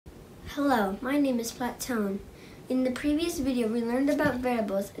Hello, my name is Platone. In the previous video, we learned about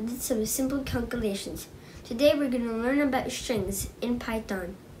variables and did some simple calculations. Today, we're going to learn about strings in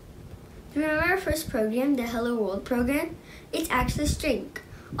Python. Do you remember our first program, the Hello World program? It's actually a string.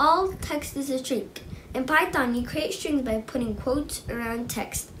 All text is a string. In Python, you create strings by putting quotes around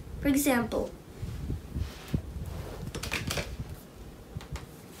text. For example,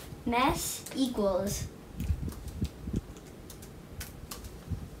 mess equals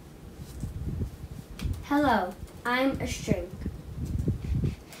hello, I'm a string.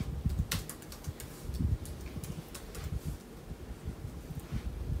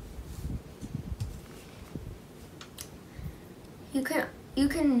 You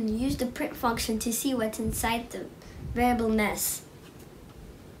can use the print function to see what's inside the variable mess.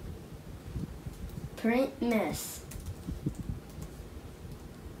 Print mess.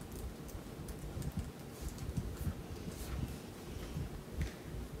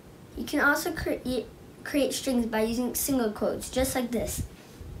 You can also create strings by using single quotes, just like this.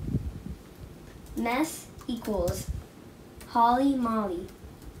 Mess equals Holly Molly.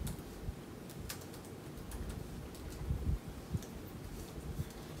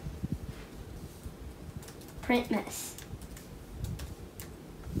 Print mess.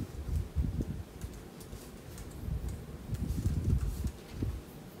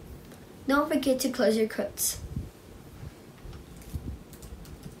 Don't forget to close your quotes.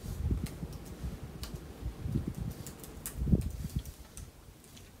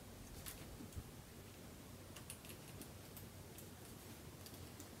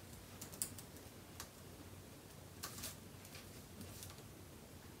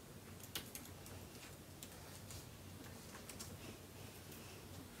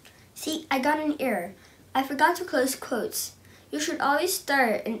 See, I got an error. I forgot to close quotes. You should always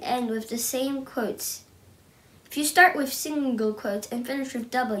start and end with the same quotes. If you start with single quotes and finish with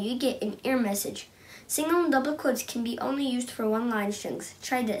double, you get an error message. Single and double quotes can be only used for one-line strings.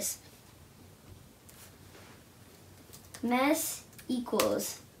 Try this. Mess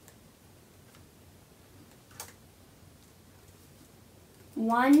equals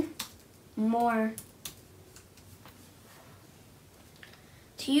one more.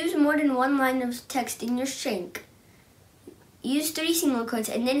 To use more than one line of text in your string, use 3 single quotes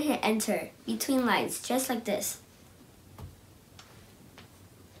and then hit enter between lines, just like this.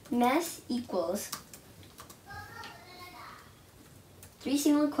 Mess equals 3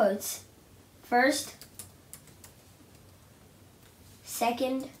 single quotes, first,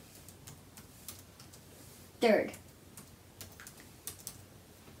 second, third.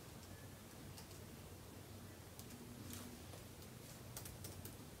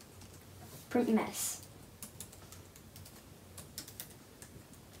 Print mess.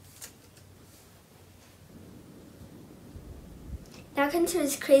 Now consider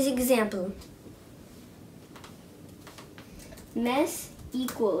this crazy example. Mess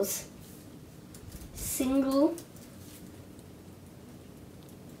equals single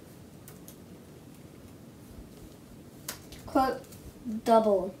quote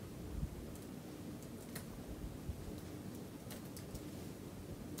double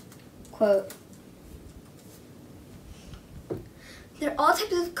quote. There are all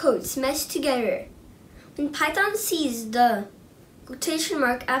types of quotes meshed together. When Python sees the quotation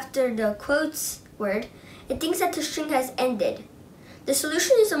mark after the quotes word, it thinks that the string has ended. The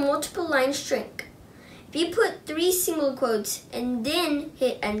solution is a multiple line string. If you put 3 single quotes and then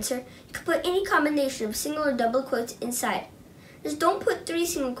hit enter, you can put any combination of single or double quotes inside. Just don't put 3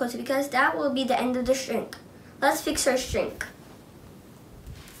 single quotes because that will be the end of the string. Let's fix our string.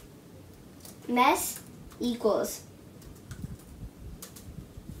 Mess equals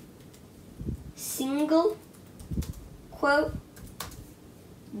single quote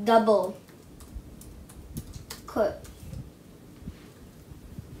double quote.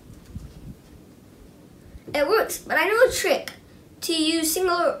 It works, but I know a trick to use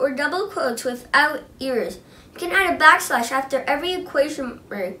single or double quotes without errors. You can add a backslash after every equation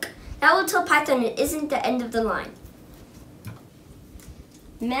mark. That will tell Python it isn't the end of the line.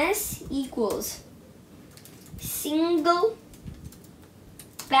 Mess equals single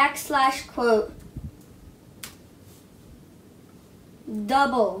backslash quote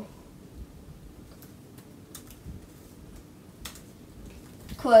double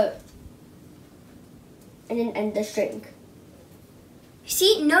quote and then end the string. You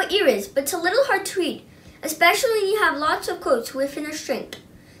see, no errors, but it's a little hard to read, especially when you have lots of quotes within a string.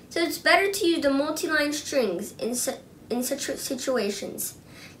 So it's better to use the multi-line strings in such situations.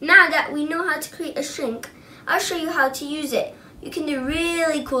 Now that we know how to create a string, I'll show you how to use it. You can do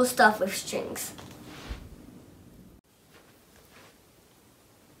really cool stuff with strings.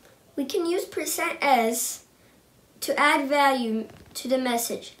 We can use %s to add value to the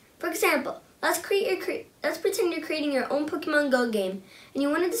message. For example, let's pretend you're creating your own Pokemon Go game and you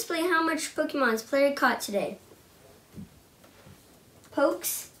want to display how much Pokemon's player caught today.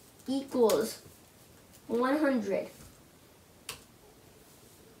 Pokes equals 100.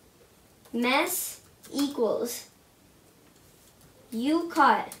 Mess equals you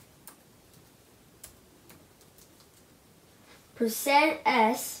caught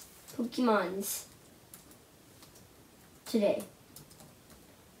 %s Pokemons today.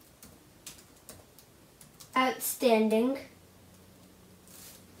 Outstanding.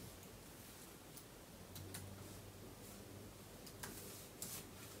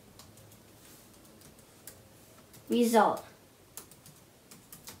 Result.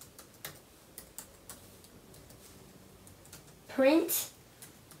 Print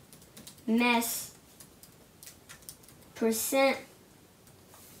mess %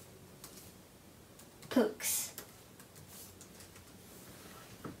 pokes.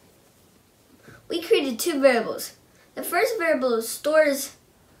 We created two variables. The first variable stores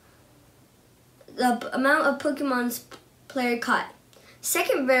the amount of Pokemon's player caught.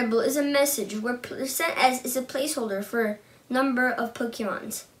 Second variable is a message where %s is a placeholder for number of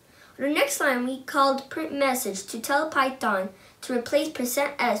Pokemons. On the next line, we called print message to tell Python to replace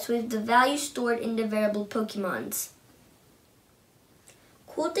 %s with the value stored in the variable Pokemons.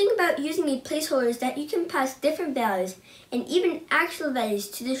 Cool thing about using a placeholder is that you can pass different values and even actual values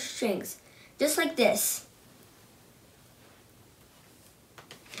to the strings, just like this.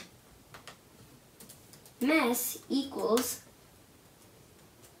 Mess equals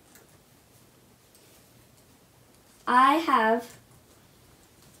I have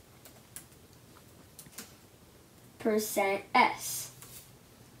 %s.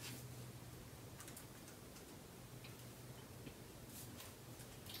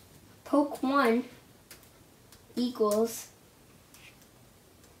 Poke1 equals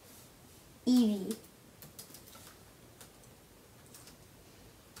Eevee.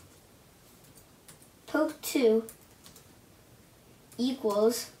 Poke2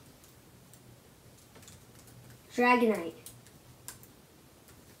 equals Dragonite.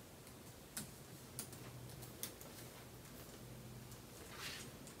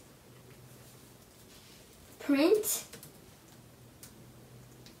 Print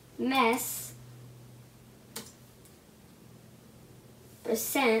mess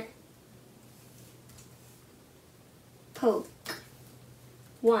 % poke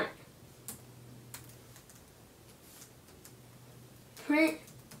 1. Print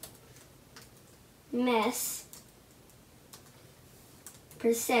mess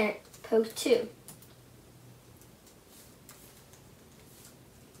 % poke 2.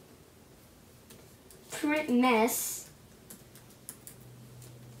 Print mess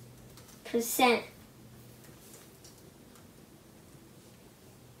 %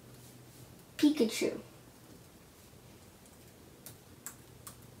 Pikachu.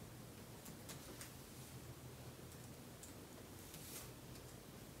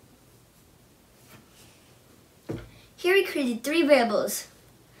 Here we created three variables.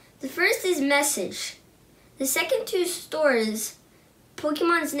 The first is message. The second two stores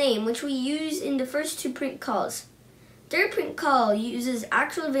Pokemon's name, which we use in the first two print calls. Third print call uses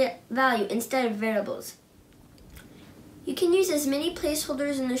actual value instead of variables. You can use as many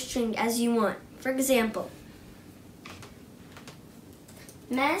placeholders in the string as you want. For example,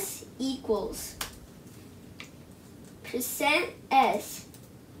 mess equals %s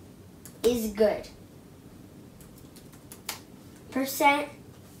is good. %s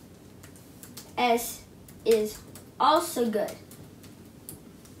is also good.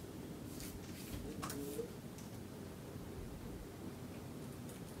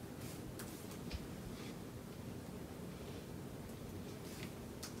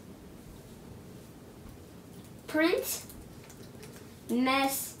 Print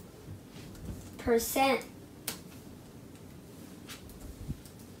mess %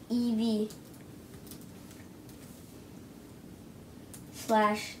 Eevee /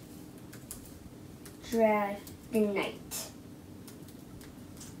 Dragonite.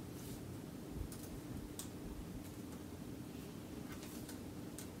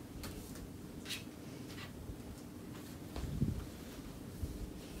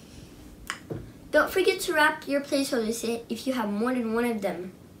 Don't forget to wrap your placeholders if you have more than one of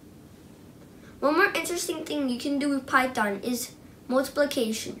them. One more interesting thing you can do with Python is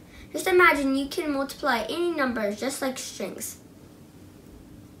multiplication. Just imagine you can multiply any numbers just like strings.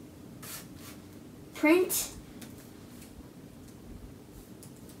 Print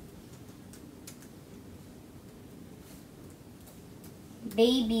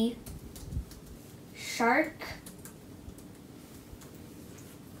baby shark,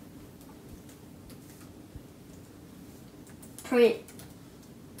 print,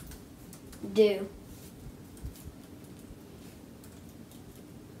 do.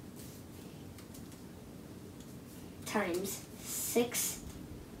 Times 6.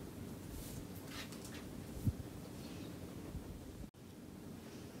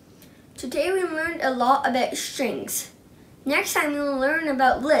 Today we learned a lot about strings. Next time we will learn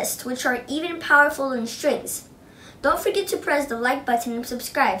about lists, which are even powerful than strings. Don't forget to press the like button and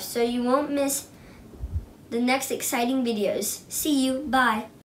subscribe so you won't miss the next exciting videos. See you, bye.